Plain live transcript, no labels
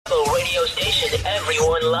radio station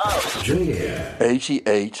everyone loves. J-Air.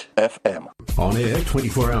 88 FM. On air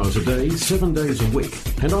 24 hours a day, 7 days a week.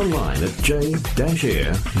 And online at j-air.com.au.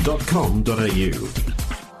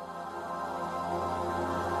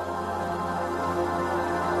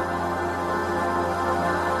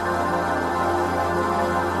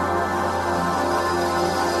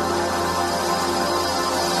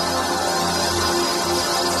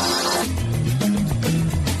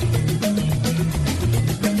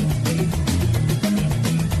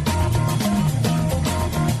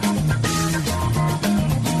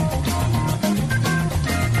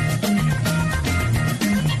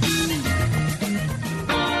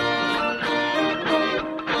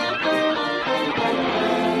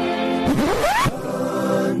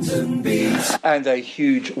 And a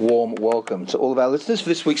huge warm welcome to all of our listeners for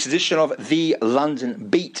this week's edition of The London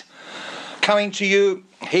Beat. Coming to you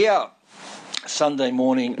here, Sunday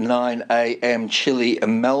morning, 9 a.m, chilly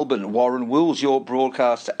Melbourne. Warren Wills, your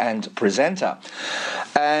broadcaster and presenter.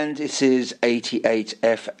 And it is 88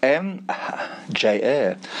 FM,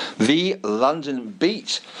 J-Air. The London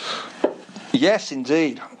Beat. Yes,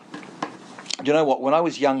 indeed. You know what? When I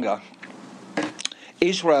was younger,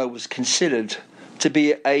 Israel was considered to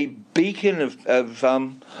be a beacon of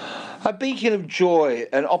joy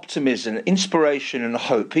and optimism, inspiration and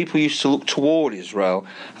hope. People used to look toward Israel.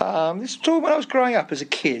 This was when I was growing up as a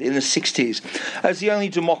kid in the 60s, as the only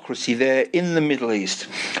democracy there in the Middle East.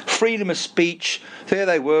 Freedom of speech. There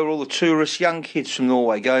they were, all the tourists, young kids from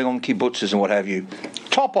Norway going on kibbutzes and what have you.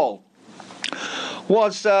 Topol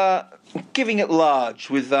was giving it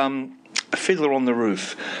large with a fiddler on the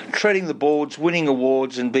roof, treading the boards, winning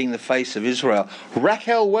awards and being the face of Israel.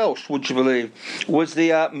 Raquel Welch, would you believe, was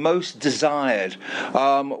the most desired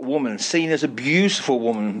woman, seen as a beautiful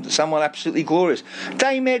woman, someone absolutely glorious.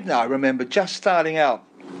 Dame Edna, I remember, just starting out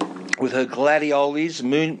with her gladioles,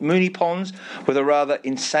 moony ponds, with a rather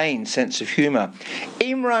insane sense of humour.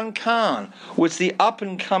 Imran Khan was the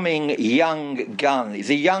up-and-coming young gun,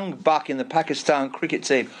 the young buck in the Pakistan cricket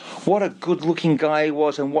team. What a good-looking guy he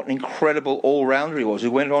was, and what an incredible all-rounder he was, who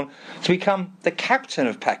went on to become the captain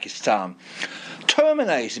of Pakistan.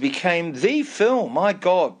 Terminator became the film, my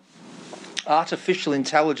God. Artificial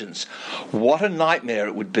intelligence. What a nightmare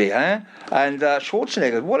it would be, eh? And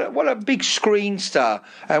Schwarzenegger, what a big screen star,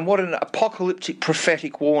 and what an apocalyptic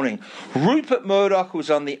prophetic warning. Rupert Murdoch was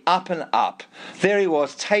on the up and up. There he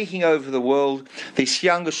was, taking over the world, this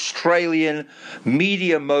young Australian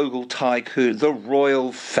media mogul tycoon, the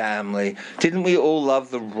royal family. Didn't we all love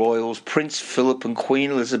the royals, Prince Philip and Queen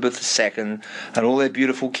Elizabeth II, and all their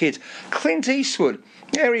beautiful kids? Clint Eastwood,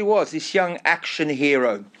 there he was, this young action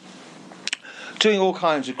hero, doing all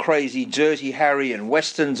kinds of crazy Dirty Harry and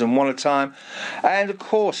westerns and One a Time. And of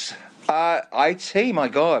course, IT, my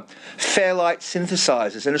God, Fairlight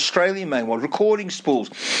synthesizers, an Australian main one, recording spools,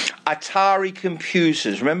 Atari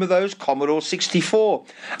computers, remember those? Commodore 64,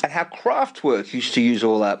 and how Kraftwerk used to use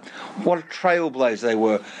all that. What a trailblazer they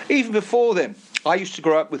were. Even before then, I used to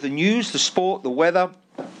grow up with the news, the sport, the weather,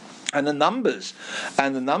 and the numbers,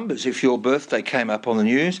 if your birthday came up on the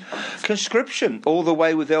news. Conscription, all the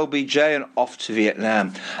way with LBJ and off to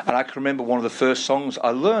Vietnam. And I can remember one of the first songs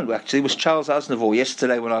I learned, actually, was Charles Aznavour,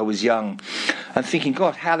 Yesterday When I Was Young. And thinking,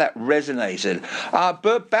 God, how that resonated.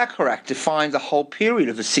 Burt Bacharach defined the whole period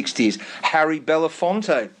of the 60s. Harry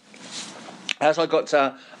Belafonte. As I got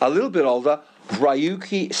a little bit older,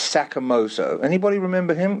 Ryuki Sakamoto. Anybody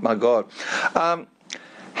remember him? My God.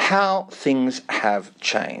 How things have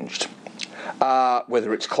changed,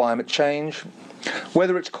 whether it's climate change,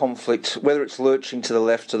 whether it's conflict, whether it's lurching to the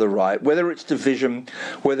left, to the right, whether it's division,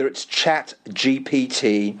 whether it's chat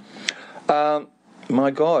GPT,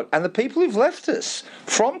 my God. And the people who've left us,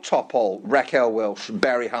 from Topol, Raquel Welch,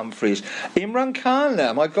 Barry Humphries, Imran Khan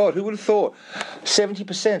now, my God, who would have thought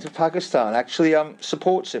 70% of Pakistan actually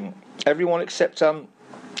supports him. Everyone except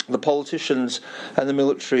the politicians and the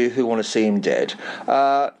military who want to see him dead.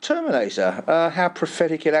 Terminator, how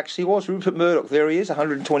prophetic it actually was. Rupert Murdoch, there he is,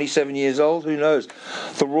 127 years old, who knows.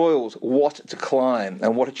 The Royals, what a decline,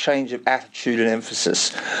 and what a change of attitude and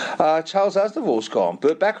emphasis. Charles Aznavour's gone,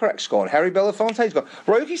 Burt Bacharach's gone, Harry Belafonte's gone.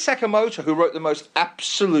 Ryuki Sakamoto, who wrote the most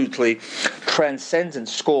absolutely transcendent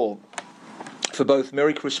score for both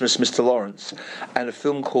Merry Christmas, Mr. Lawrence and a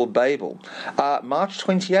film called Babel. March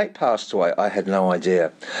 28 passed away. I had no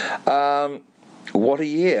idea. What a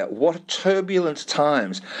year. What turbulent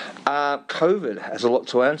times. COVID has a lot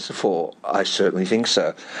to answer for. I certainly think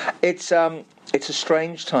so. It's a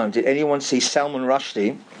strange time. Did anyone see Salman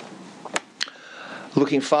Rushdie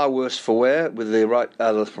looking far worse for wear, with the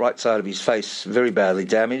right side of his face very badly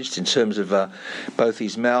damaged in terms of both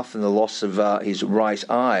his mouth and the loss of his right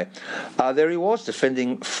eye. There he was,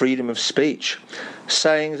 defending freedom of speech,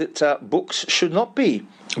 saying that books should not be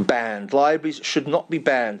banned, libraries should not be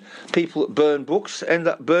banned. People that burn books end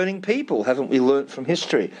up burning people. Haven't we learnt from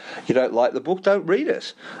history? You don't like the book, don't read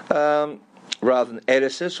it. Rather than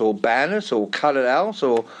edit it or ban it or cut it out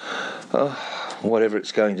or whatever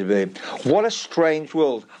it's going to be. What a strange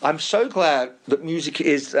world. I'm so glad that music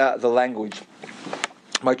is the language,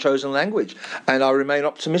 my chosen language, and I remain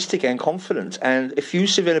optimistic and confident and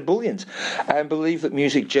effusive and ebullient, and believe that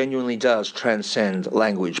music genuinely does transcend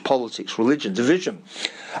language, politics, religion, division,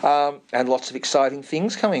 and lots of exciting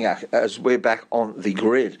things coming up as we're back on the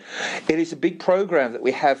grid. It is a big program that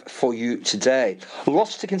we have for you today.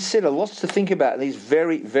 Lots to consider, lots to think about in these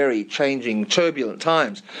very, very changing, turbulent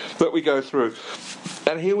times that we go through.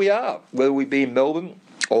 And here we are, whether we be in Melbourne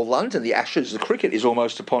or London, the Ashes, the cricket is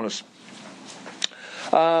almost upon us.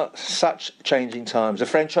 Such changing times. The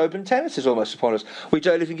French Open tennis is almost upon us. We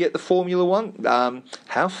don't even get the Formula One.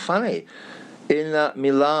 How funny. In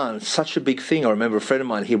Milan, such a big thing. I remember a friend of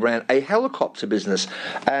mine, he ran a helicopter business,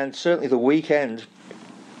 and certainly the weekend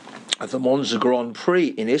of the Monza Grand Prix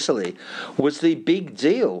in Italy was the big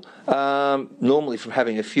deal. Normally from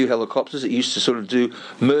having a few helicopters that used to sort of do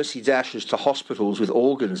mercy dashes to hospitals with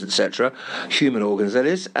organs, etc., human organs that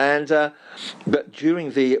is, and but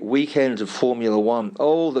during the weekend of Formula One,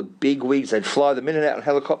 all the big weeks, they'd fly them in and out in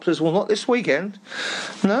helicopters. Well, not this weekend.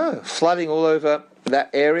 No, flooding all over that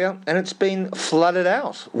area, and it's been flooded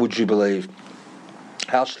out, would you believe?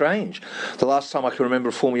 How strange. The last time I can remember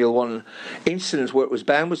a Formula One incident where it was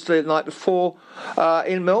banned was the night before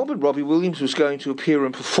in Melbourne. Robbie Williams was going to appear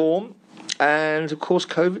and perform, and of course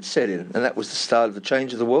COVID set in, and that was the start of the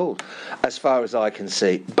change of the world, as far as I can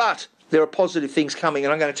see. But there are positive things coming,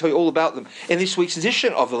 and I'm going to tell you all about them in this week's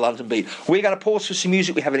edition of the London Beat. We're going to pause for some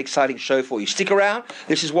music. We have an exciting show for you. Stick around.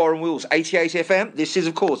 This is Warren Wills, 88 FM. This is,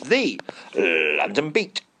 of course, the London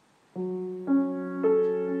Beat.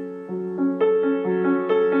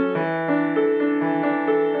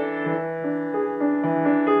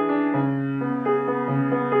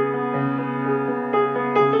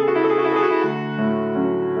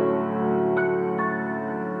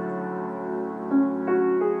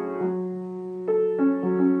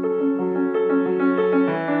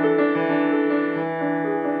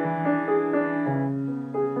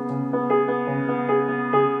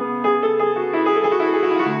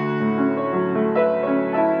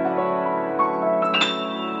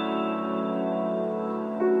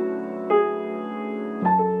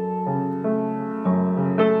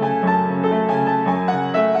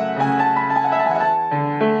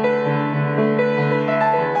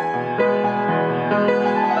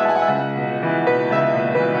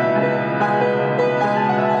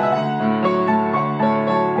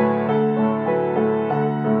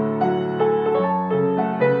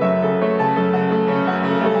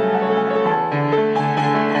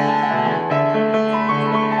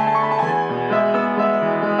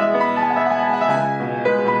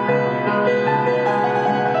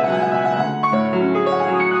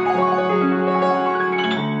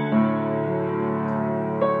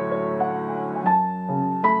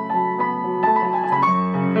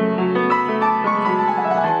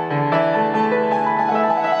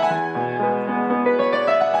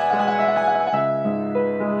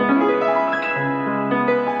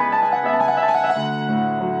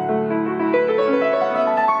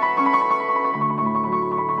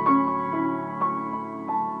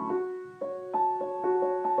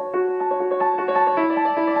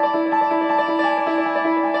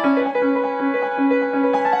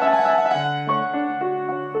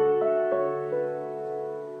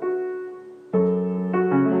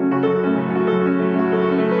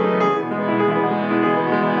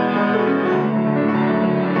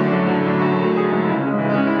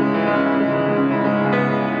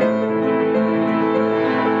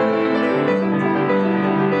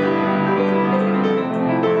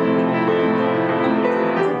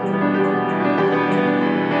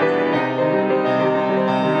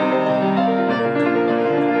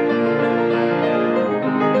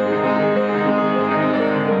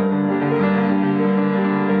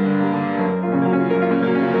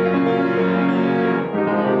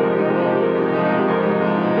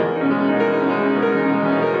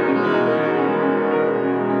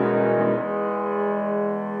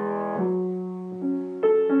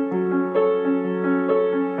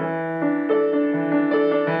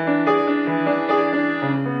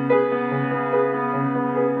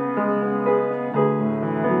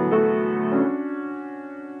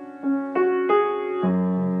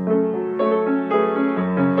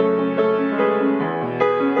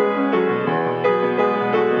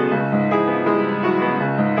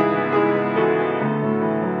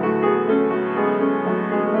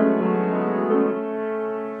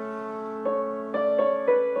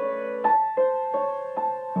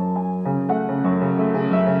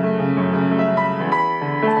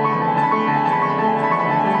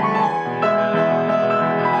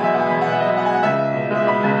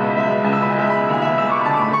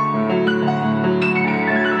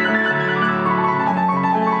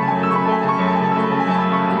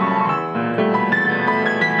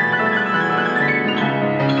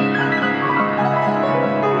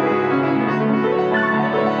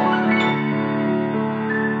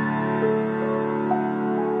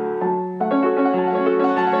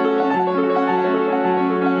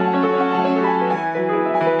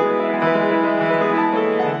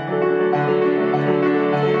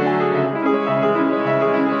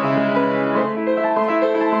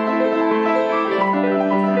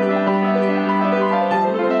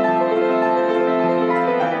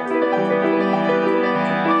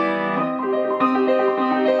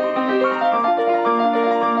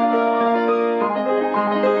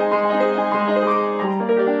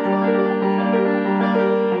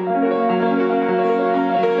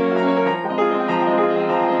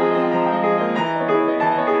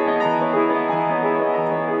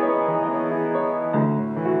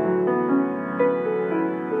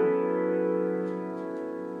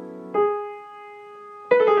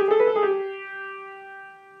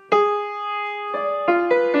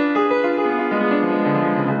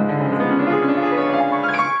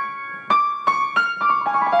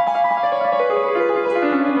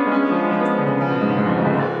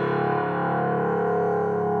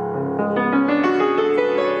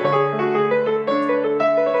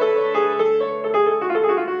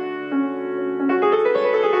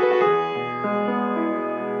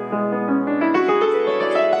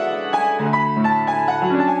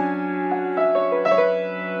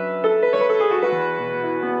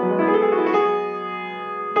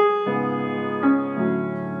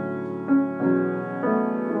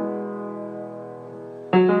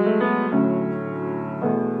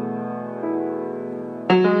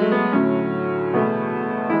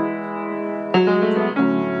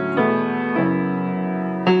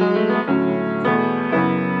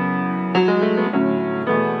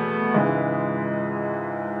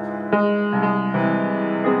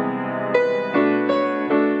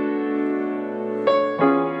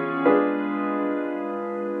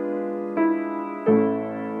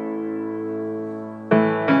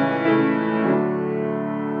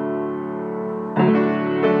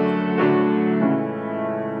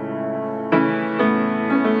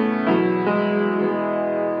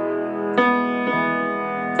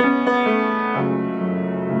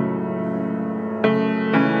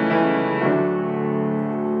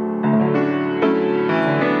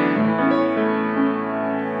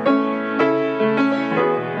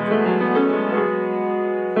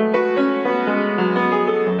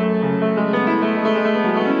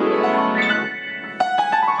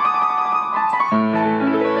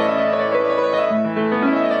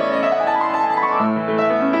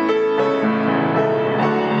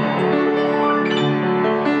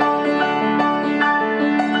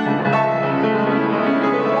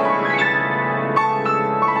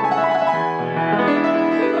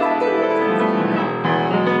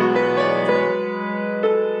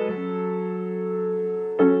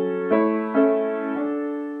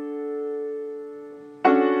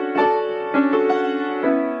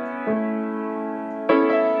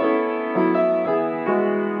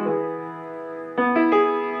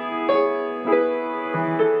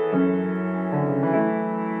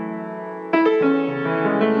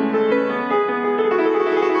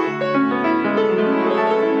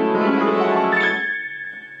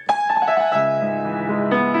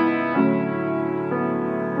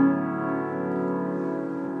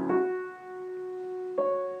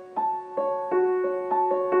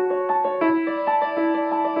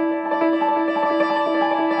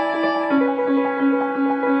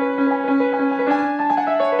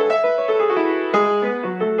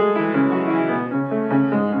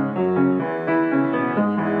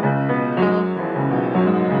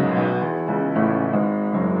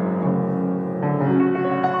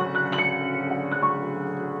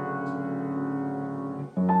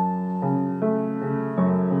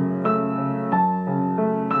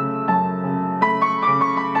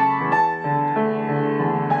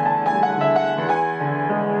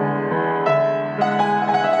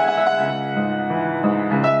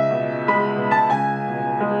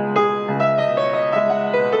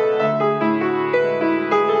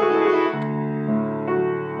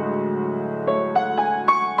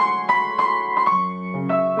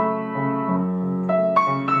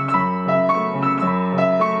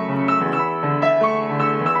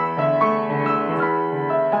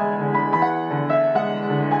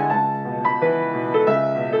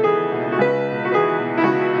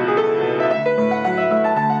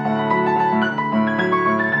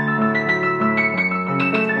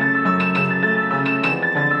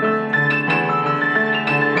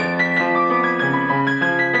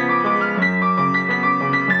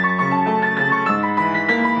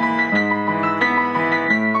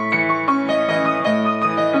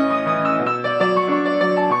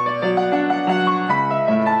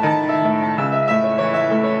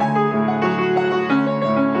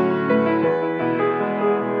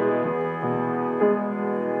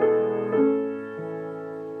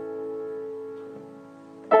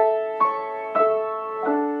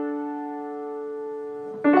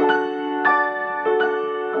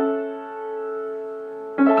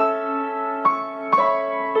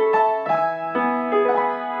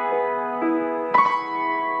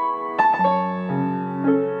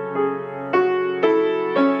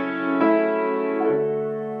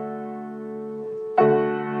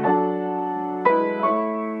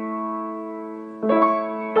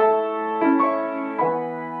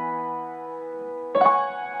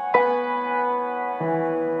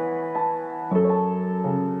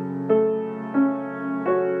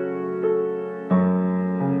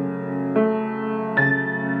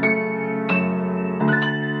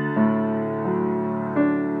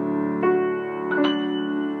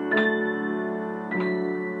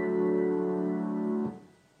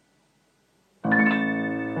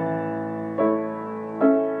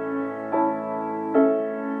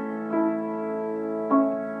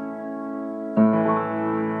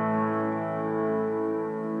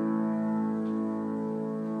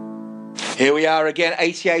 Here we are again,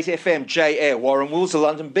 88 FM, J-Air, Warren Wills, the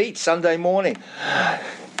London Beat, Sunday morning.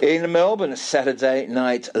 In Melbourne, Saturday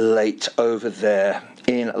night late over there.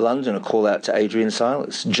 In London, a call out to Adrian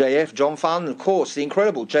Silas. JF, John Farnham, of course, the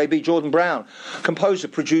incredible JB Jordan Brown, composer,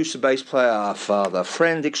 producer, bass player, father,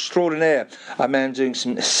 friend extraordinaire, a man doing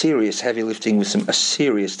some serious heavy lifting with some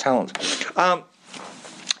serious talent.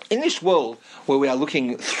 In this world where we are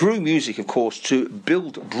looking through music, of course, to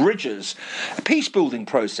build bridges, a peace-building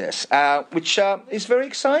process, which is very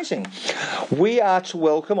exciting. We are to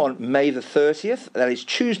welcome on May the 30th, that is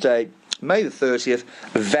Tuesday, May the 30th,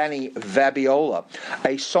 Vanny Vabiola,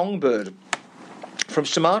 a songbird from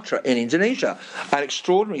Sumatra in Indonesia, an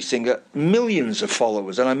extraordinary singer, millions of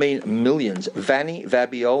followers, and I mean millions. Vanny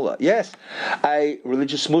Vabiola, yes, a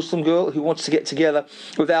religious Muslim girl who wants to get together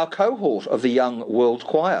with our cohort of the Young World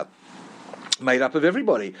Choir, made up of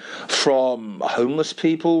everybody, from homeless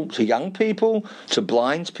people to young people to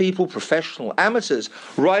blind people, professional, amateurs,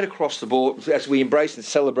 right across the board, as we embrace and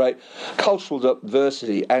celebrate cultural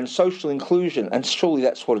diversity and social inclusion. And surely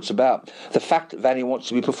that's what it's about. The fact that Vanny wants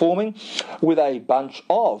to be performing with a bunch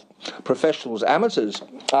of professionals, amateurs,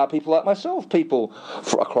 people like myself, people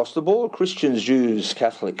across the board, Christians, Jews,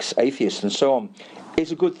 Catholics, atheists, and so on, is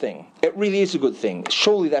a good thing. It really is a good thing.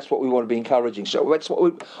 Surely that's what we want to be encouraging. So that's what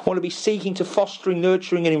we want to be seeking to fostering,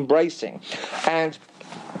 nurturing and embracing. And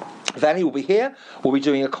Vanny will be here. We'll be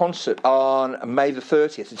doing a concert on May the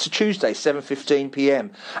 30th. It's a Tuesday, 7:15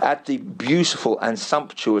 p.m. at the beautiful and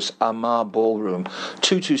sumptuous Amar Ballroom,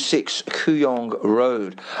 226 Kooyong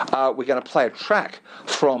Road. We're going to play a track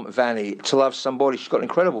from Vanny, To Love Somebody. She's got an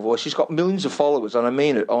incredible voice. She's got millions of followers, and I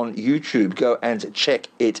mean it, on YouTube. Go and check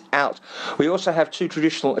it out. We also have two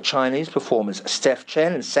traditional Chinese performers, Steph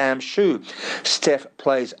Chen and Sam Shu. Steph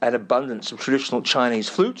plays an abundance of traditional Chinese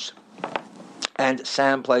flutes, and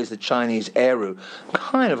Sam plays the Chinese eru,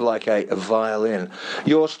 kind of like a violin.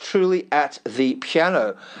 Yours truly at the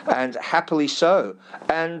piano, and happily so.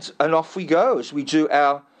 And off we go as we do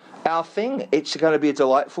our thing. It's going to be a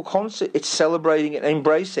delightful concert. It's celebrating and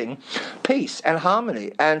embracing peace and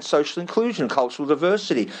harmony and social inclusion, cultural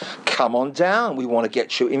diversity. Come on down. We want to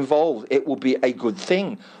get you involved. It will be a good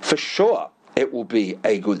thing, for sure. It will be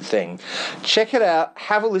a good thing. Check it out.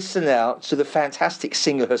 Have a listen now to the fantastic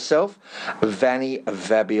singer herself, Vanny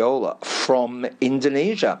Vabiola from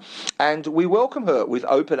Indonesia. And we welcome her with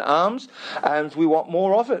open arms, and we want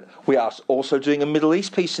more of it. We are also doing a Middle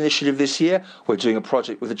East Peace Initiative this year. We're doing a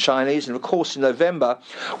project with the Chinese, and of course in November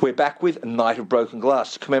we're back with Night of Broken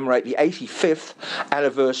Glass to commemorate the 85th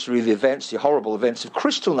anniversary of the events, the horrible events of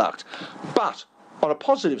Kristallnacht. But on a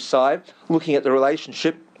positive side, looking at the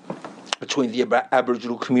relationship between the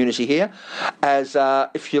Aboriginal community here, as,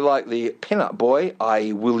 if you like, the pin-up boy,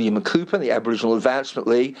 i.e. William Cooper, the Aboriginal Advancement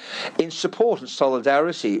League, in support and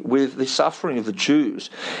solidarity with the suffering of the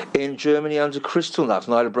Jews in Germany under Kristallnacht,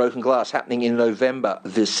 Night of Broken Glass, happening in November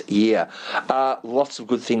this year. Lots of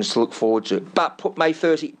good things to look forward to. But put May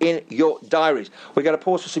 30 in your diaries. We're going to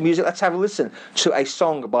pause for some music. Let's have a listen to a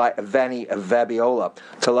song by Vanny Vabiola,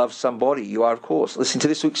 To Love Somebody. You are, of course, listening to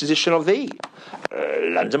this week's edition of the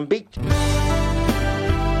London Beat.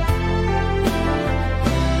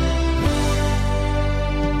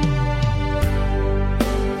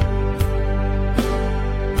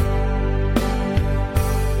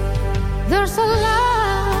 There's a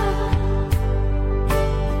love,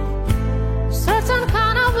 certain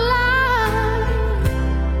kind of light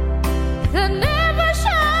that never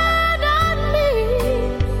shine on me.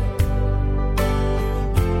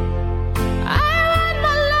 I want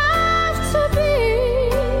my life to be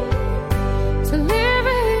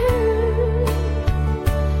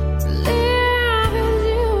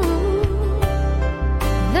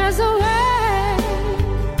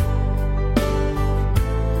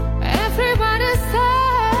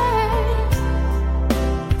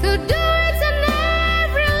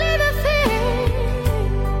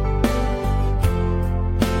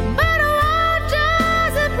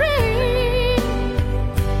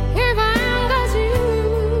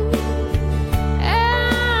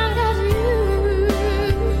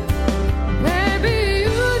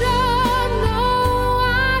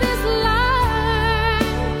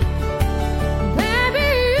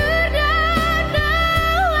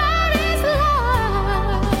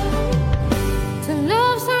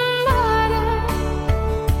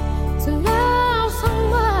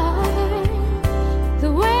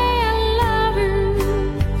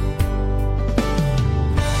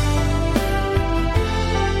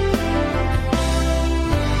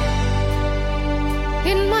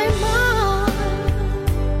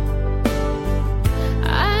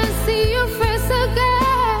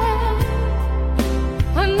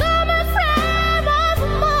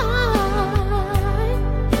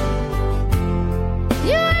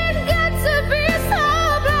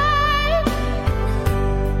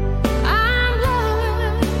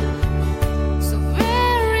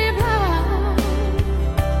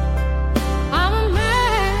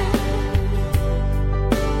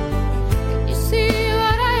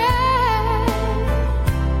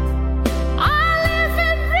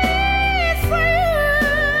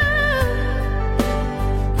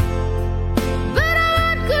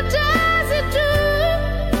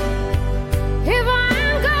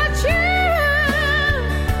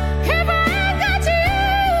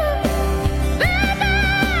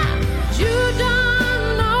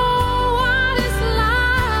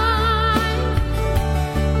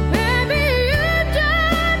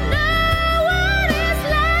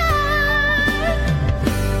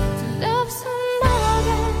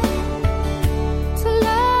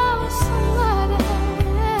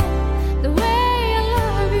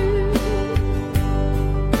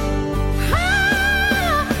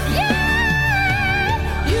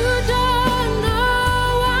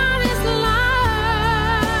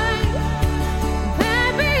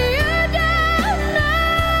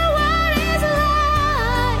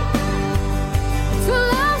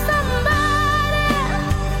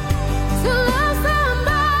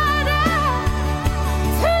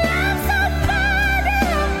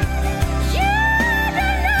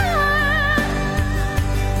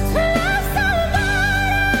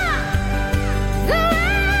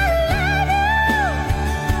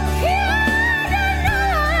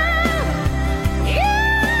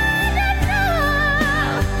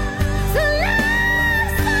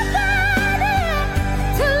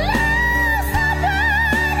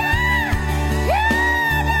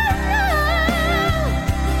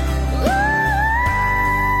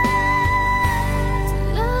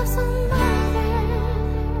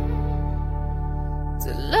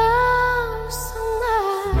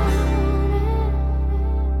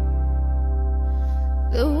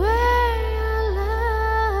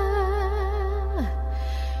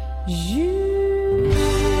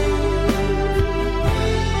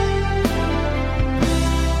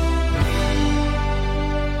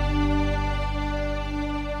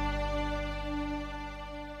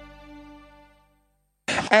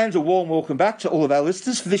And a warm welcome back to all of our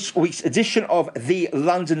listeners for this week's edition of The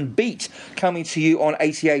London Beat, coming to you on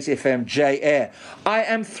 88 FM J-Air. I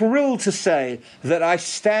am thrilled to say that I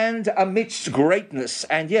stand amidst greatness,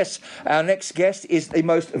 and yes, our next guest is the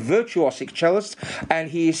most virtuosic cellist,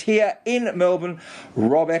 and he is here in Melbourne,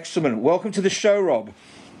 Rob Exelman. Welcome to the show, Rob.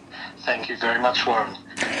 Thank you very much, Warren.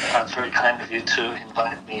 It's very kind of you to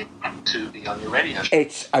invite me to be on your radio show.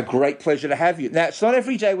 It's a great pleasure to have you. Now, it's not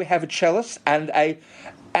every day we have a cellist and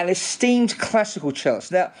an esteemed classical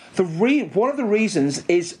cellist. Now, one of the reasons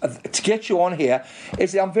is to get you on here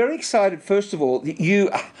is that I'm very excited, first of all, that you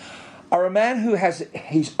are a man who has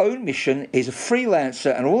his own mission, is a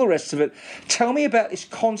freelancer and all the rest of it. Tell me about this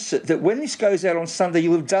concert, that when this goes out on Sunday,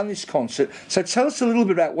 you'll have done this concert. So tell us a little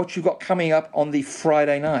bit about what you've got coming up on the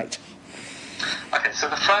Friday night. Okay, so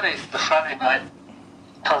the Friday night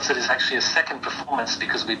concert is actually a second performance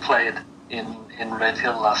because we played in Red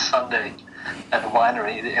Hill last Sunday at a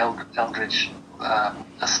winery, the Eldridge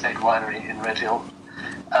Estate Winery in Red Hill.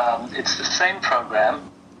 It's the same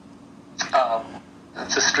program.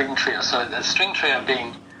 It's a string trio. So a string trio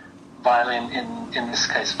being violin, in this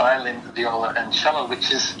case, violin, viola, and cello,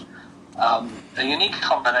 which is a unique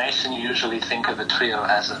combination. You usually think of a trio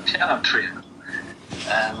as a piano trio.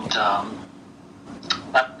 And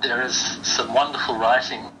but there is some wonderful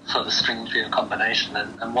writing for the string trio combination,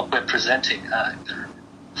 and what we're presenting are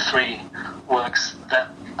three works that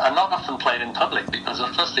are not often played in public because,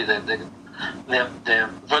 firstly, they're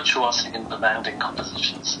virtuosic and demanding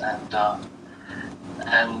compositions,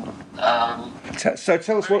 so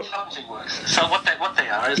tell us very what challenging works. So what they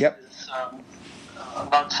are is, Yep. is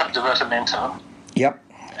Mozart Divertimento, Yep.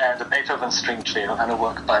 and a Beethoven string trio, and a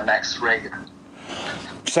work by Max Reger.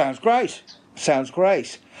 Sounds great.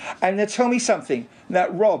 And now tell me something. Now,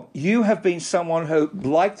 Rob, you have been someone who,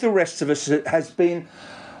 like the rest of us, has been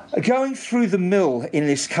going through the mill in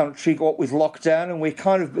this country, what with lockdown, and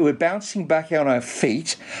we're bouncing back on our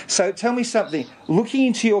feet. So tell me something. Looking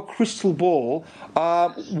into your crystal ball,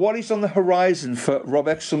 what is on the horizon for Rob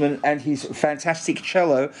Exelman and his fantastic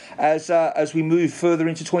cello as we move further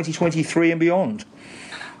into 2023 and beyond?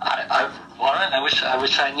 Warren, I wish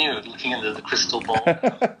I knew, looking into the crystal ball.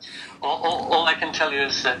 all I can tell you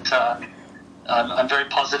is that I'm very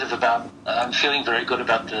positive about, I'm feeling very good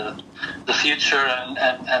about the future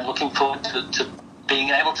and looking forward to being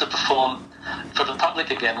able to perform for the public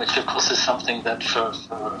again, which of course is something that for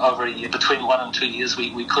over a year, between 1 and 2 years,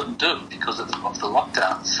 we couldn't do because of the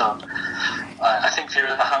lockdown. So I think there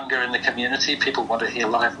is a hunger in the community. People want to hear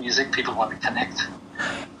live music. People want to connect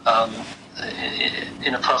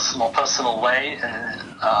in a more personal way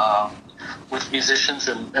with musicians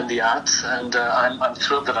and the arts, and I'm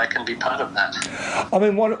thrilled that I can be part of that. I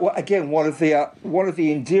mean, one of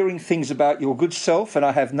the endearing things about your good self, and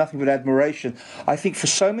I have nothing but admiration, I think for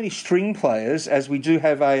so many string players, as we do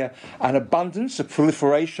have an abundance, a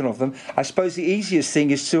proliferation of them, I suppose the easiest thing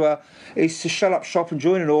is to shut up shop and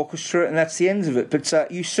join an orchestra, and that's the end of it.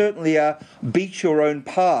 But you certainly beat your own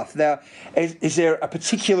path. Now, is there a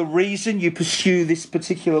particular reason you pursue this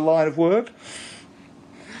particular line of work?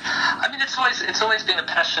 I mean, it's always been a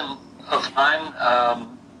passion of mine.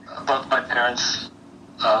 Both my parents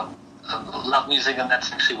love music, and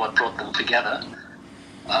that's actually what brought them together.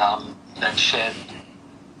 That shared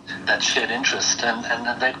interest, and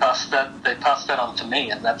they passed that on to me,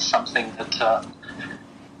 and that's something that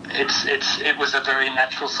it was a very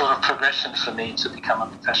natural sort of progression for me to become a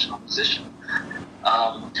professional musician.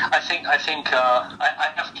 I think I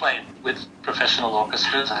have played with professional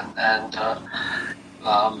orchestras and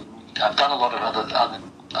I've done a lot of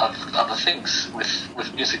other things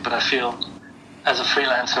with music, but I feel as a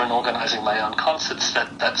freelancer and organising my own concerts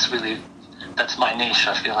that's my niche.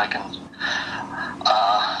 I feel I can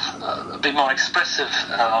be more expressive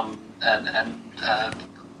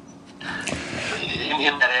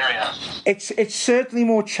in that area. It's certainly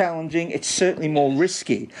more challenging. It's certainly more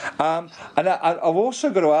risky. And I've also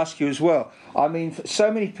got to ask you as well. I mean,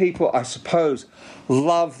 so many people, I suppose,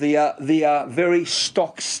 love the very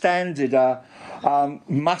stock standard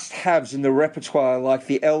must-haves in the repertoire, like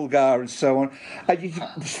the Elgar and so on.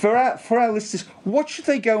 For our listeners, what should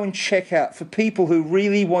they go and check out for people who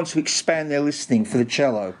really want to expand their listening for the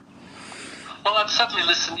cello? Well, I'd certainly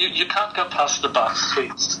listen. You can't go past the Bach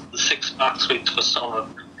suites, the 6 Bach suites for solo.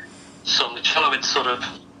 So the cello, it's the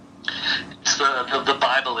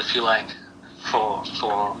Bible, if you like, for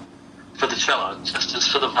the cello. Just as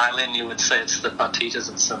for the violin, you would say it's the partitas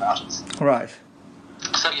and sonatas. Right.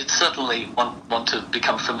 So you'd certainly want to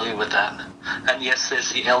become familiar with that. And yes,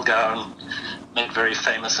 there's the Elgar, made very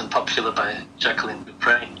famous and popular by Jacqueline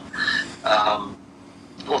Dupre,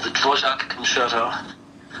 or the Dvorak Concerto,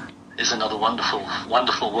 is another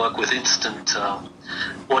wonderful work with instant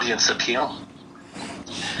audience appeal.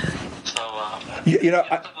 So, You know,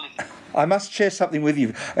 I must share something with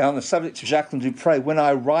you on the subject of Jacqueline du Pré. When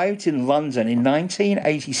I arrived in London in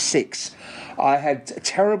 1986, I had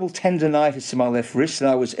terrible tendonitis in my left wrist,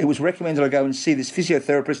 and it was recommended I go and see this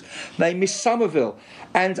physiotherapist named Miss Somerville.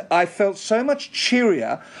 And I felt so much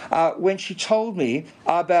cheerier when she told me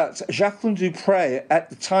about Jacqueline du Pré at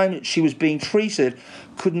the time that she was being treated,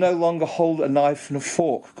 could no longer hold a knife and a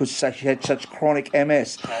fork because she had such chronic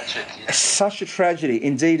MS. tragic, yes. Such a tragedy,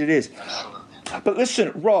 indeed it is. But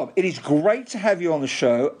listen, Rob, it is great to have you on the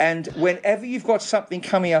show, and whenever you've got something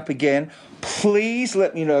coming up again, please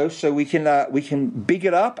let me know so we can big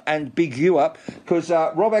it up and big you up. Because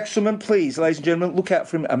Rob Exelman, please, ladies and gentlemen, look out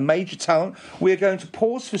for him, a major talent. We're going to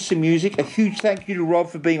pause for some music. A huge thank you to Rob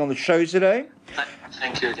for being on the show today.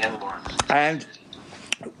 Thank you again, Warren. And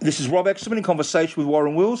this is Rob Exelman in conversation with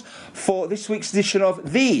Warren Wills for this week's edition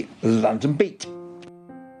of The London Beat.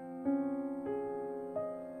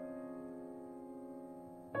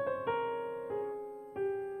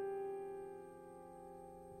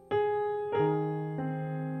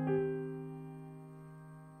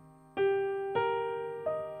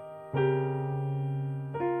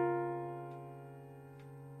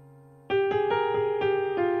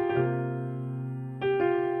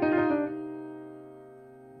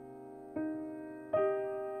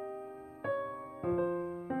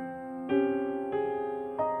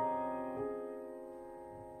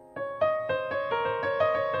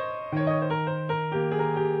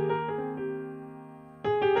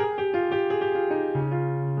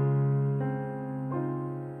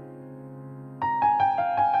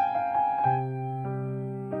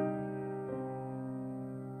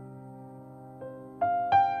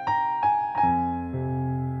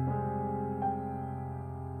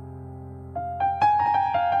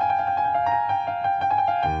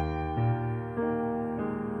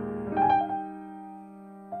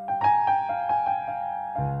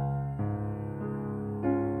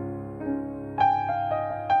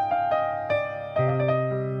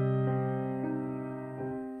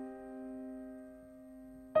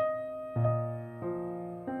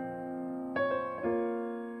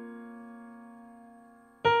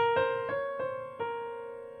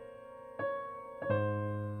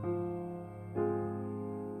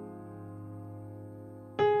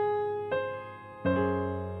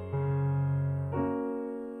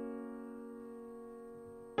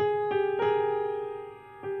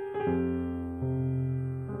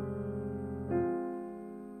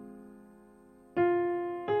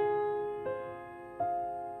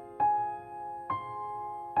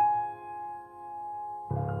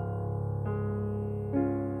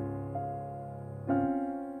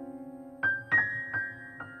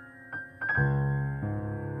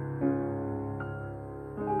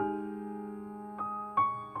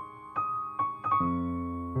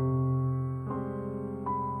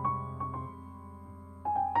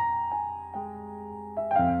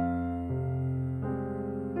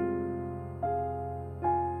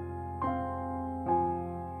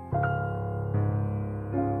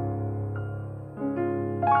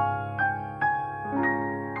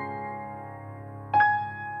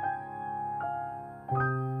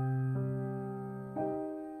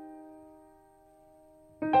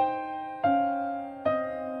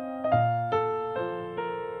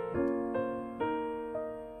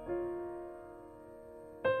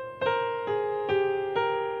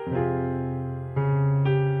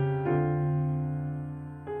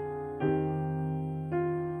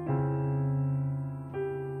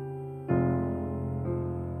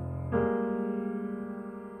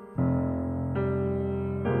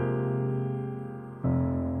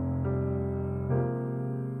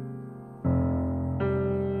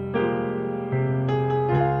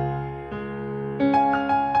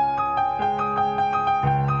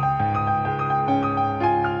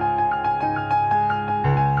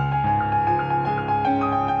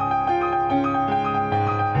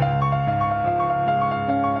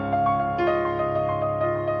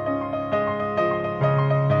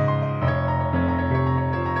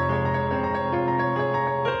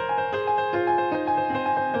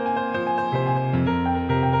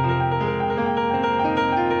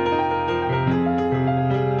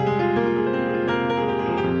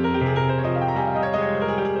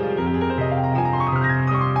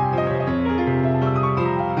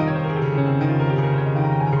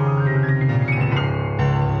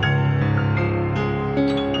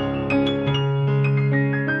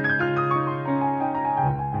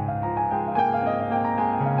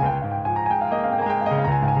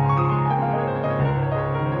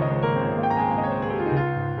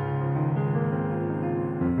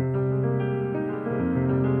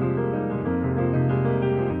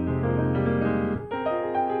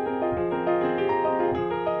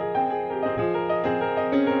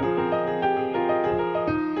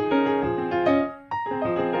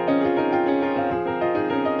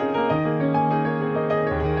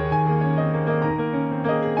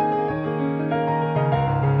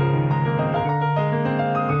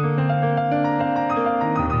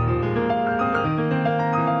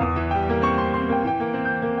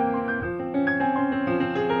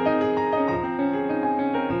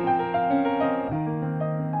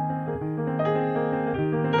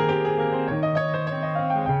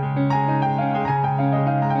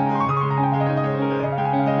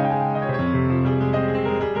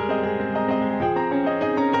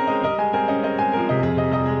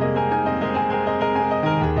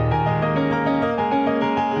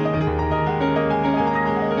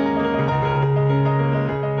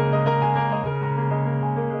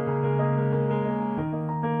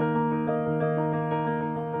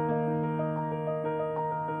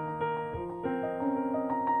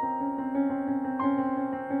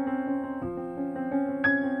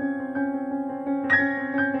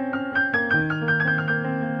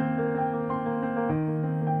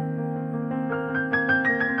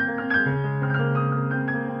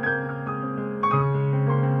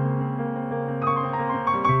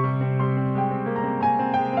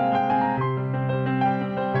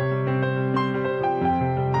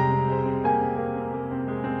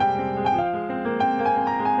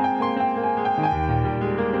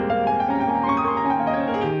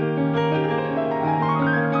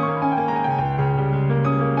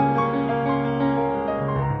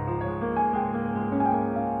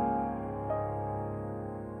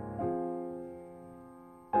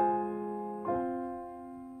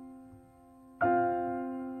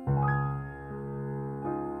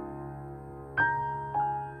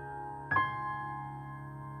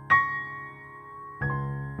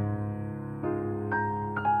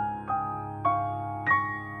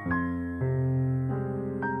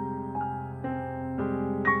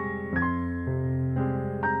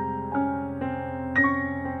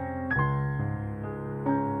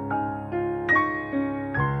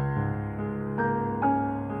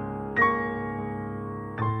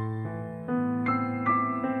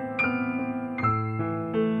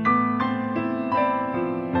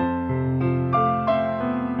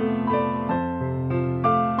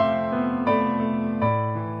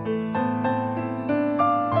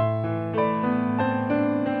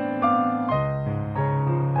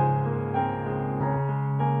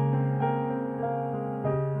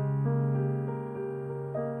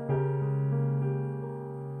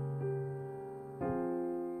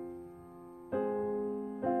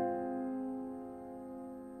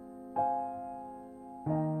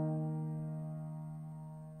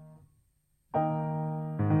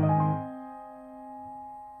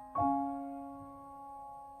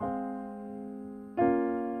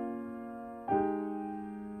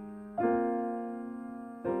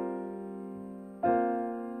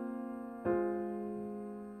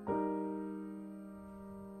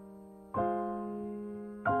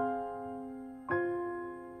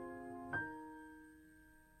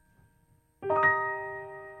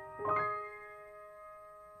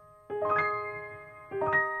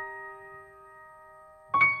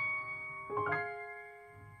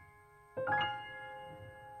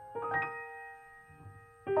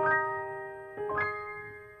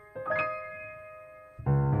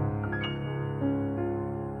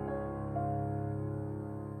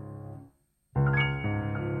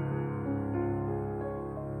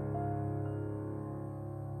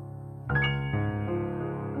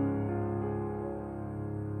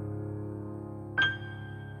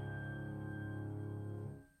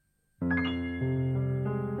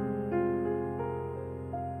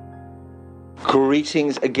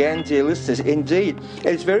 Greetings again, dear listeners. Indeed,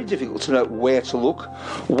 it's very difficult to know where to look,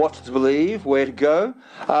 what to believe, where to go,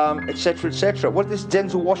 etc., etc. What does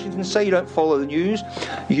Denzel Washington say? You don't follow the news,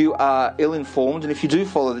 you are ill-informed, and if you do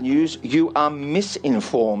follow the news, you are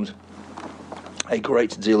misinformed. A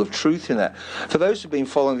great deal of truth in that. For those who've been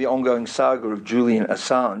following the ongoing saga of Julian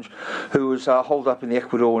Assange, who was holed up in the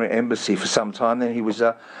Ecuadorian embassy for some time, then he was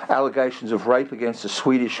allegations of rape against a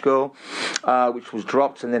Swedish girl, which was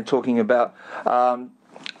dropped, and then talking about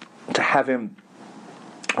to have him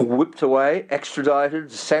whipped away, extradited,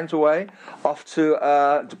 sent away,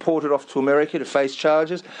 deported off to America to face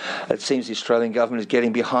charges. It seems the Australian government is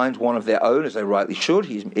getting behind one of their own, as they rightly should.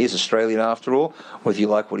 He is Australian after all, whether you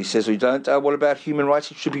like what he says or you don't. What about human rights?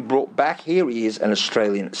 He should be brought back. Here he is, an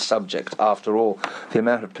Australian subject after all. The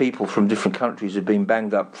amount of people from different countries who've been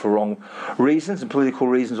banged up for wrong reasons and political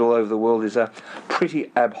reasons all over the world is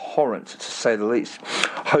pretty abhorrent, to say the least.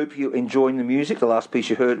 Hope you're enjoying the music. The last piece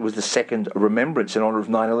you heard was the second remembrance in honour of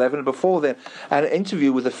 9/11. Before then, an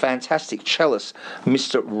interview with a fantastic cellist,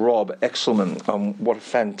 Mr. Rob Exelman. What a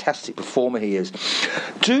fantastic performer he is.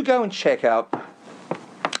 Do go and check out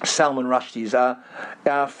Salman Rushdie's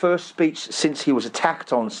first speech since he was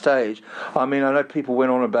attacked on stage. I mean, I know people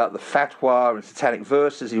went on about the fatwa and satanic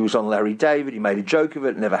verses. He was on Larry David. He made a joke of it.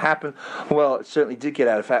 It never happened. Well, it certainly did get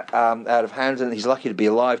out of hand, and he's lucky to be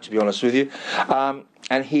alive, to be honest with you.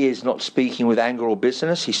 And he is not speaking with anger or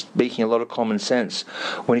bitterness. He's speaking a lot of common sense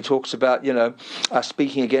when he talks about,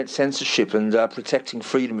 speaking against censorship and protecting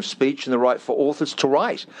freedom of speech and the right for authors to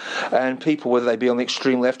write. And people, whether they be on the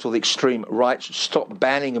extreme left or the extreme right, should stop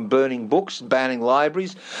banning and burning books, banning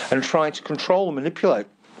libraries, and trying to control and manipulate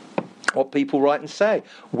what people write and say.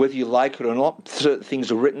 Whether you like it or not, certain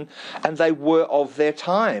things are written, and they were of their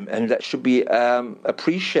time, and that should be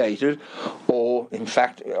appreciated or, in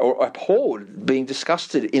fact, or abhorred, being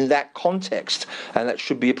disgusted in that context, and that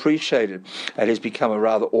should be appreciated. It has become a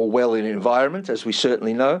rather Orwellian environment, as we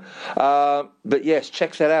certainly know. But yes,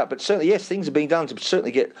 check that out. But certainly, yes, things are being done to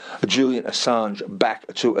certainly get Julian Assange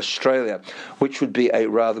back to Australia, which would be a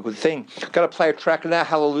rather good thing. Going to play a track now,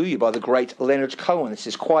 Hallelujah, by the great Leonard Cohen. This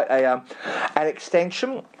is quite an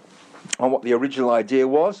extension on what the original idea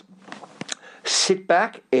was. Sit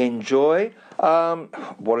back, enjoy.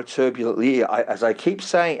 What a turbulent year, as I keep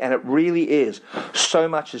saying, and it really is. So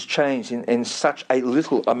much has changed in such a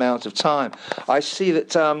little amount of time. I see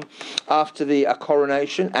that after the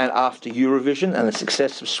coronation and after Eurovision and the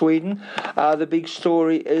success of Sweden, the big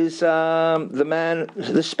story is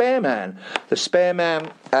the spare man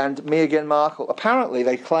and Meghan Markle. Apparently,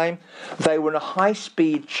 they claim they were in a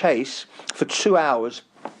high-speed chase for 2 hours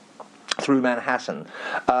through Manhattan,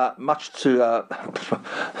 much to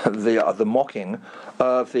the mocking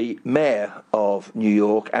of the mayor of New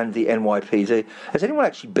York and the NYPD. Has anyone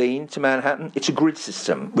actually been to Manhattan? It's a grid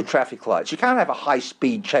system with traffic lights. You can't have a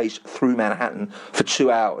high-speed chase through Manhattan for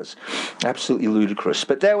 2 hours. Absolutely ludicrous.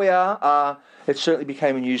 But there we are. It certainly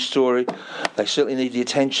became a news story. They certainly need the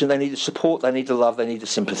attention, they need the support, they need the love, they need the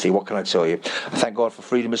sympathy. What can I tell you? Thank God for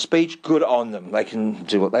freedom of speech. Good on them. They can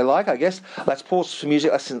do what they like, I guess. Let's pause for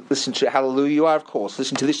music. Let's listen to Hallelujah. You are, of course,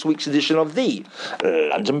 listening to this week's edition of the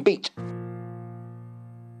London Beat.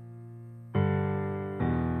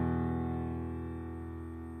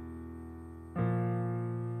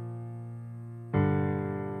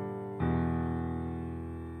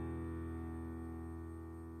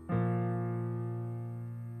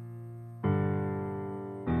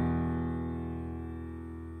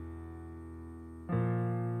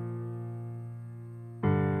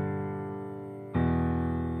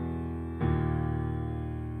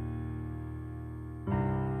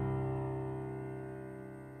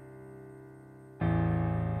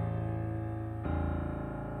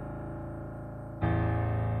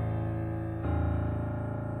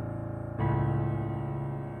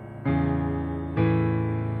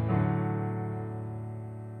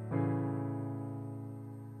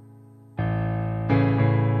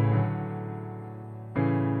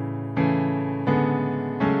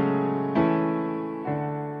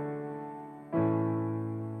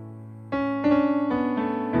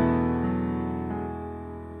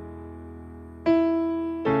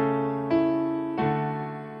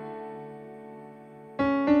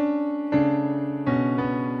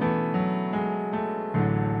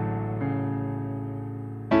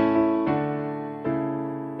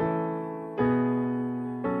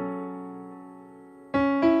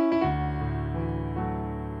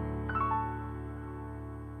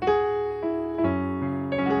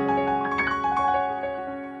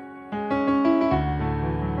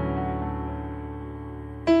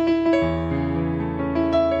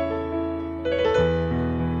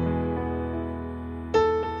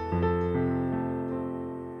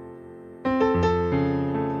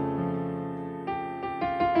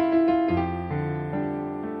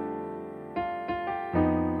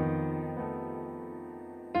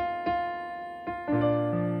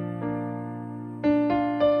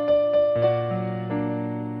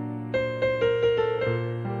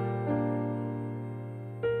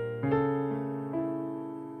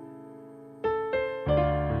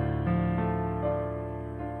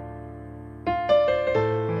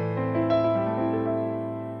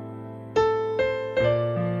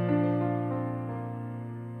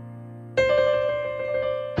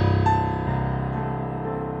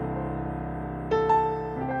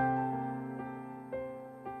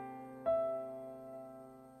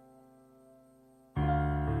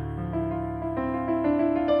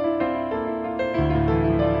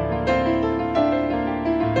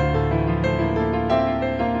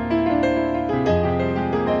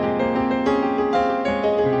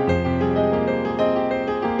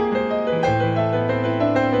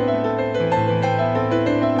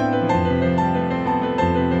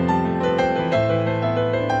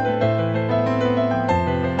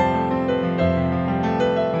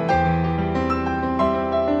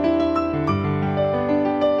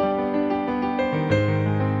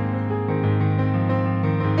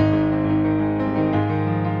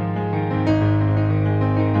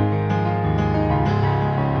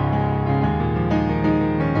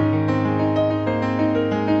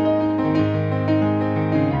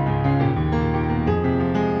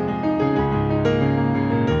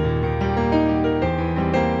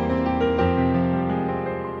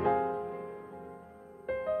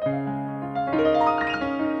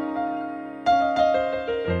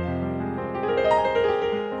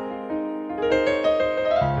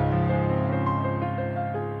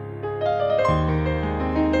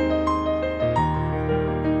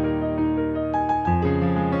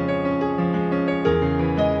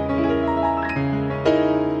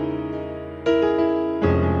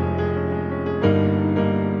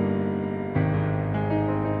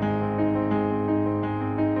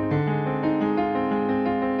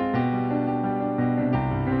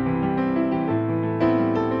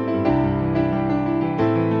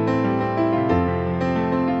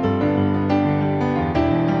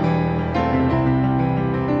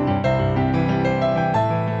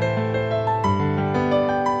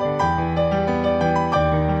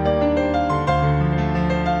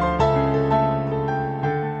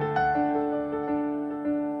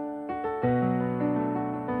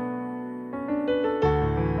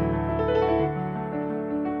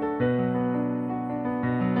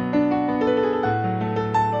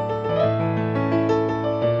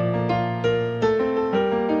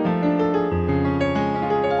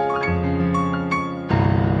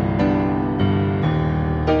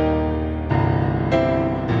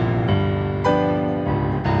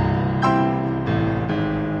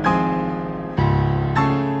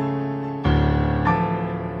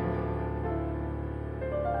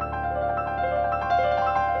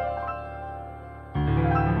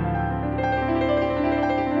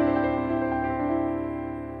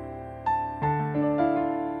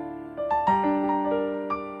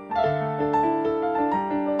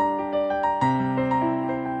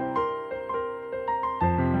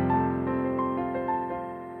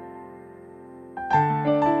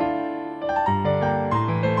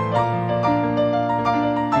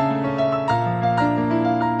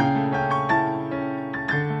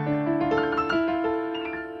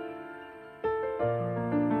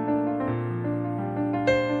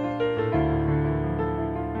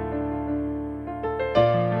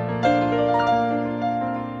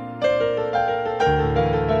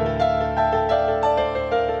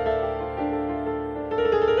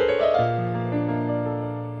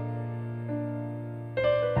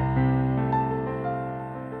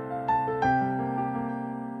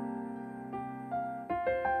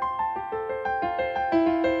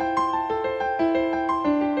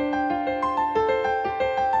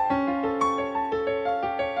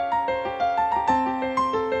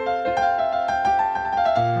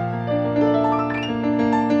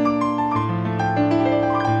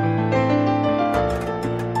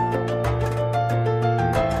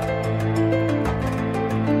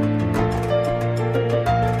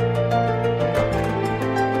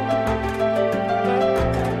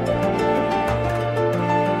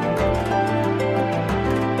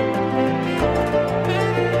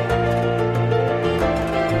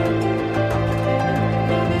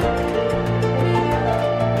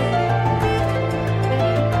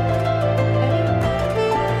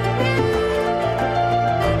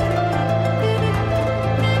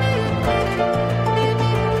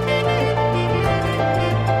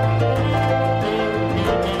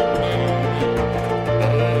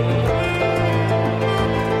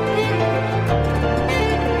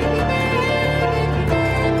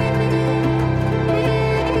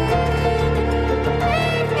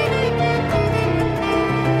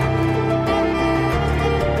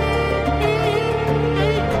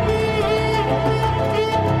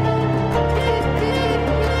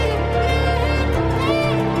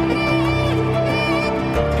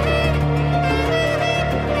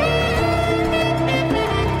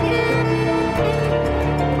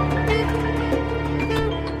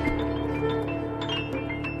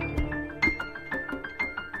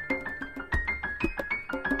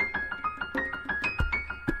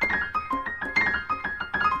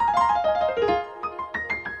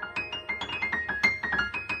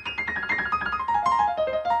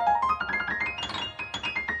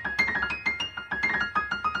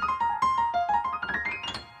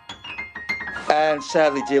 And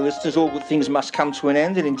sadly, dear listeners, all good things must come to an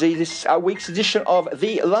end. And indeed, this week's edition of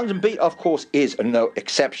the London Beat, of course, is no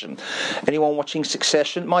exception. Anyone watching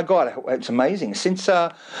Succession? My God, it's amazing. Since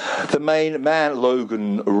the main man,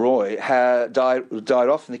 Logan Roy, died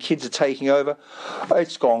off and the kids are taking over,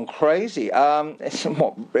 it's gone crazy.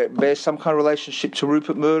 It bears some kind of relationship to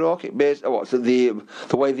Rupert Murdoch. It bears the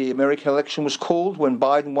way the American election was called when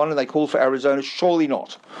Biden won and they called for Arizona. Surely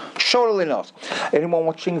not. Surely not. Anyone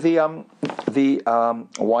watching the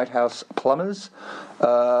White House plumbers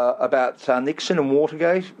about Nixon and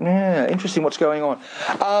Watergate? Yeah, interesting what's going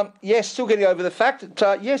on. Yes, still getting over the fact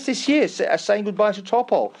that, yes, this year, saying goodbye to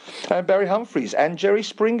Topol, and Barry Humphries, and Jerry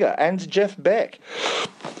Springer, and Jeff Beck,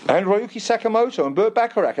 and Ryuki Sakamoto, and Burt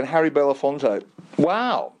Bacharach, and Harry Belafonte.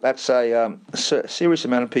 Wow, that's a serious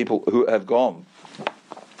amount of people who have gone.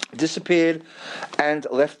 Disappeared and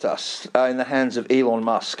left us in the hands of Elon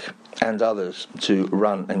Musk and others to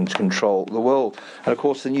run and control the world. And of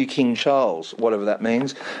course the new King Charles, whatever that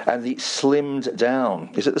means, and the slimmed down,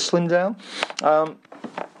 is it the slimmed down?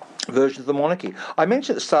 Version of the monarchy. I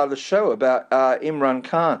mentioned at the start of the show about Imran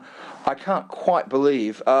Khan. I can't quite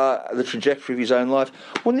believe the trajectory of his own life.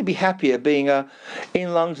 Wouldn't he be happier being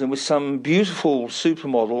in London with some beautiful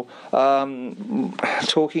supermodel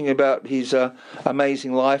talking about his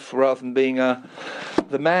amazing life rather than being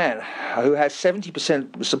the man who has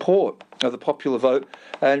 70% support of the popular vote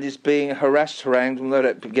and is being harassed, harangued, and no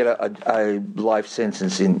doubt get a life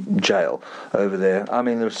sentence in jail over there. I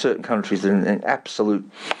mean, there are certain countries that are in absolute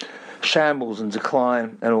shambles and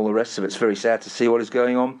decline and all the rest of it. It's very sad to see what is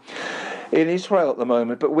going on in Israel at the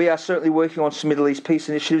moment, but we are certainly working on some Middle East peace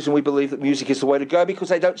initiatives, and we believe that music is the way to go because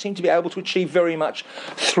they don't seem to be able to achieve very much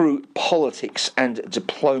through politics and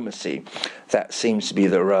diplomacy. That seems to be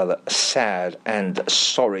the rather sad and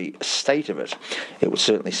sorry state of it. It would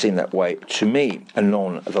certainly seem that way to me,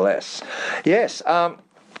 nonetheless. Yes,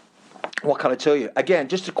 what can I tell you? Again,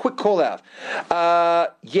 just a quick call out.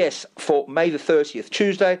 Yes, for May the 30th,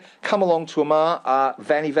 Tuesday, come along to Amar,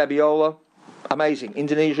 Vanny Vabiola, amazing,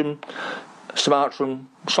 Indonesian, Sumatran,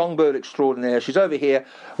 songbird extraordinaire. She's over here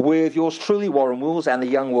with yours truly, Warren Wills, and the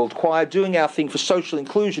Young World Choir, doing our thing for social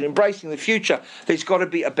inclusion, embracing the future. There's got to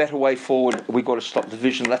be a better way forward. We've got to stop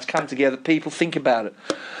division. Let's come together. People, think about it.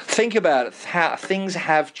 Think about it, how things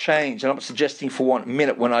have changed. And I'm not suggesting for 1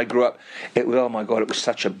 minute when I grew up, oh my God, it was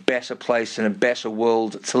such a better place and a better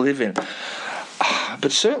world to live in.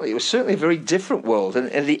 But certainly, it was certainly a very different world,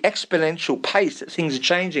 and the exponential pace that things are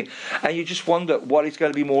changing, and you just wonder what is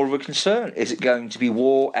going to be more of a concern. Is it going to be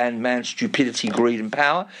war and man's stupidity, greed and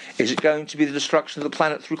power? Is it going to be the destruction of the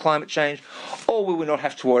planet through climate change? Or will we not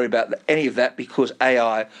have to worry about any of that because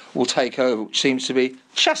AI will take over, which seems to be,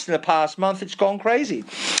 just in the past month, it's gone crazy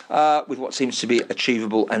with what seems to be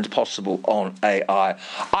achievable and possible on AI.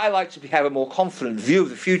 I like to have a more confident view of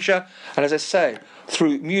the future, and as I say,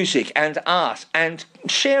 through music and art and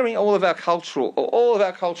sharing all of our cultural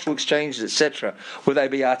exchanges, etc., whether they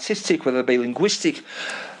be artistic, whether they be linguistic.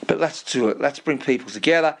 But let's do it. Let's bring people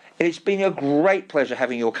together. It's been a great pleasure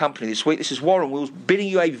having your company this week. This is Warren Wills bidding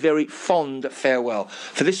you a very fond farewell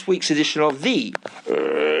for this week's edition of the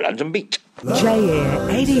London Beat. JAir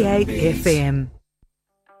 88 FM.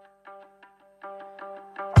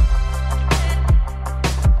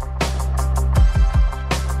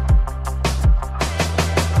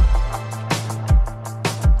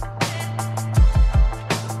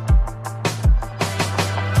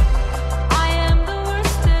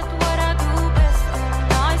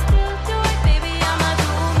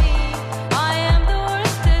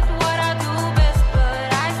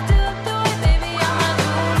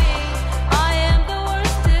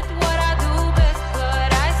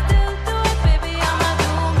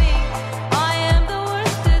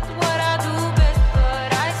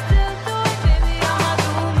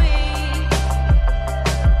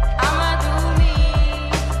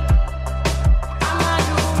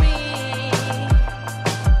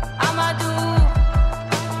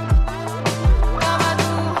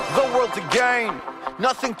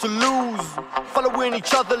 Nothing to lose, following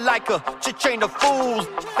each other like a chain of fools.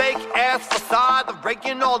 Fake ass facade of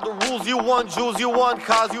breaking all the rules. You want jewels, you want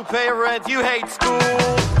cars, you pay rent, you hate school.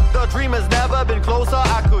 The dream has never been closer.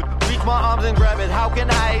 I could reach my arms and grab it. How can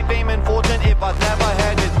I fame and fortune if I've never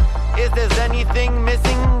had it? Is there anything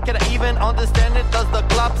missing? Can I even understand it? Does the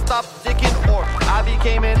clock stop ticking or I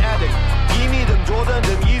became an addict? Give me them Jordan,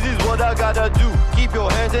 them Yeezys, what I gotta do? Keep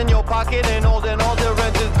your hands in your pocket and all the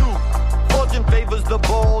rent is due. Fortune favors the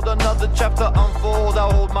bold, another chapter unfold. I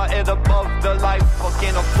hold my head above the life I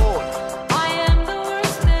can't afford. I am the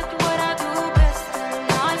worst at what I do best, and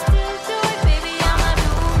I still do it, baby, I'ma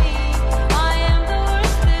do me. I am the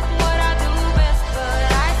worst at what I do best.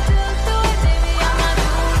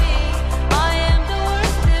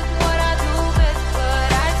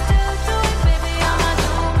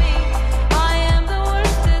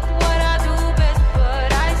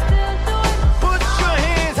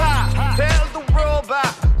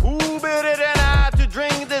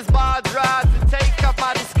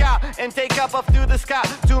 up through the sky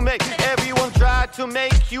to make everyone try to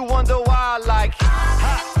make you wonder why. Like,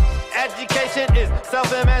 education is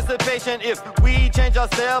self-emancipation. If we change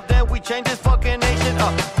ourselves, then we change this fucking nation.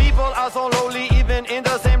 People are so lonely, even in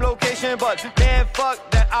the same location. But man, fuck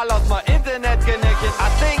that, I lost my internet connection. I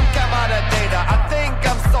think I'm out of data. I think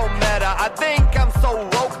I'm so meta. I think I'm so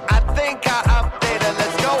woke. I think I'm data.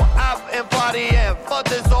 Let's go out and party and fuck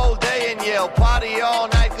this whole day and yell party all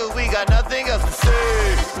night, cause we got nothing else to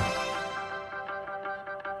say.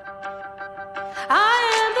 I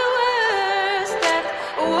am the worst at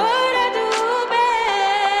what I do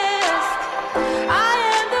best. I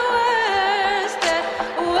am the worst at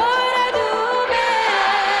what I do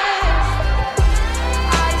best.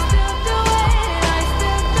 I still do it, I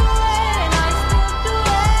still do it, I still do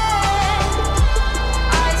it.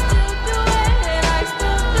 I still do it, I still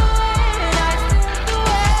do it, I still do it.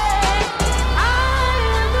 I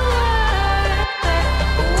am the worst at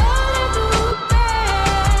what I do best. I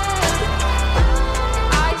still do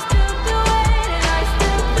it, and I still do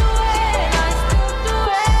it, and I still do it.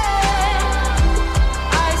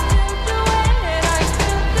 I still do it, and I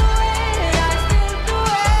still do it, and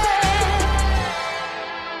I still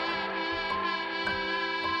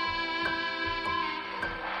do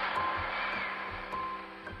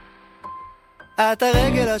את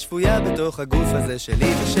הרגל השפויה בתוך הגוף הזה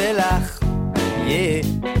שלי ושלך,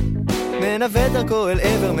 מנווט דרכו אל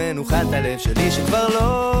עבר מנוחת הלב שלי שכבר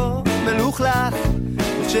לא מלוכלך.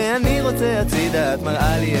 וכשאני רוצה הצידה את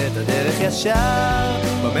מראה לי את הדרך ישר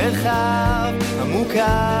במרחב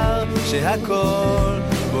המוכר שהכל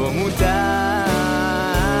בו מותר.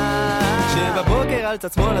 כשבבוקר על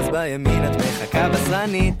צד שמאל אז בימין את מחכה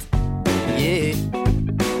בסרנית,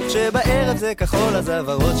 כשבערב זה כחול אז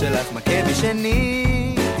הוורוד שלך מכה בי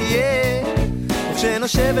שנית,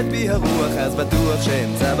 וכשנושבת בי הרוח אז בטוח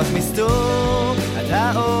שאמצא בך מסתור. את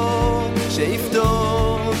האור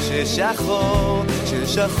שיפתור כששחור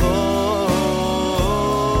כששחור,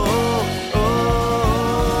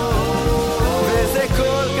 וזה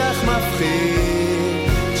כל כך מפחיד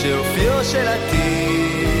שאופיו של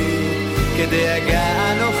עתיד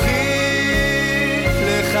כדאגה אנוכית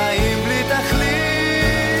לחיים בלי תכלית.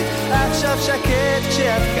 עכשיו שקט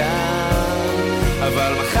כשאת כאן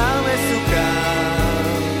אבל מחר מסוכן,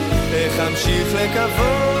 איך אמשיך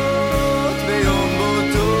לקוות ביום בו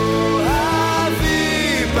תאהבי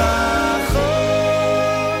פחות?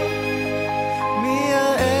 מי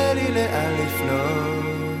יראה לי לאן לפנות?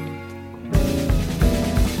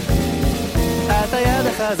 את היד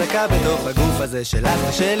החזקה בתוך הגוף הזה שלך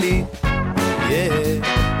ושלי,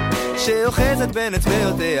 שאוחזת בין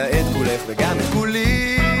אצבעותיה את כולך וגם את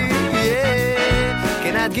כולי,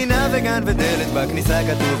 כן את גינה וגן ודלת בכניסה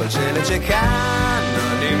כתוב על שלט שכאן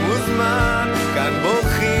אני מוזמן, כאן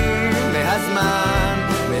בורחים מהזמן,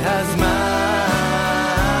 מהזמן.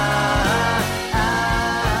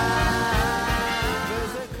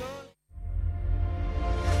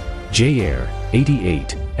 J-Air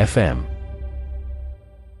 88 FM.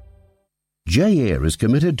 J-Air is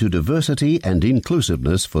committed to diversity and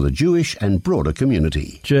inclusiveness for the Jewish and broader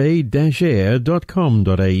community. j-air.com.au.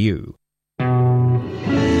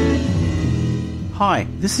 Hi,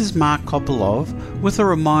 this is Mark Kopolov with a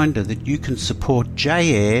reminder that you can support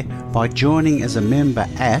J-Air by joining as a member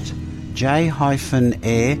at j-air.com.au.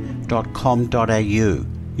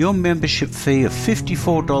 Your membership fee of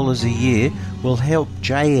 $54 a year will help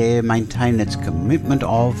J-Air maintain its commitment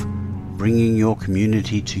of bringing your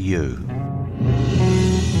community to you.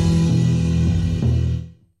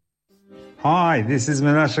 Hi, this is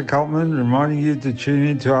Menashe Kaltman reminding you to tune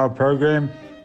into our program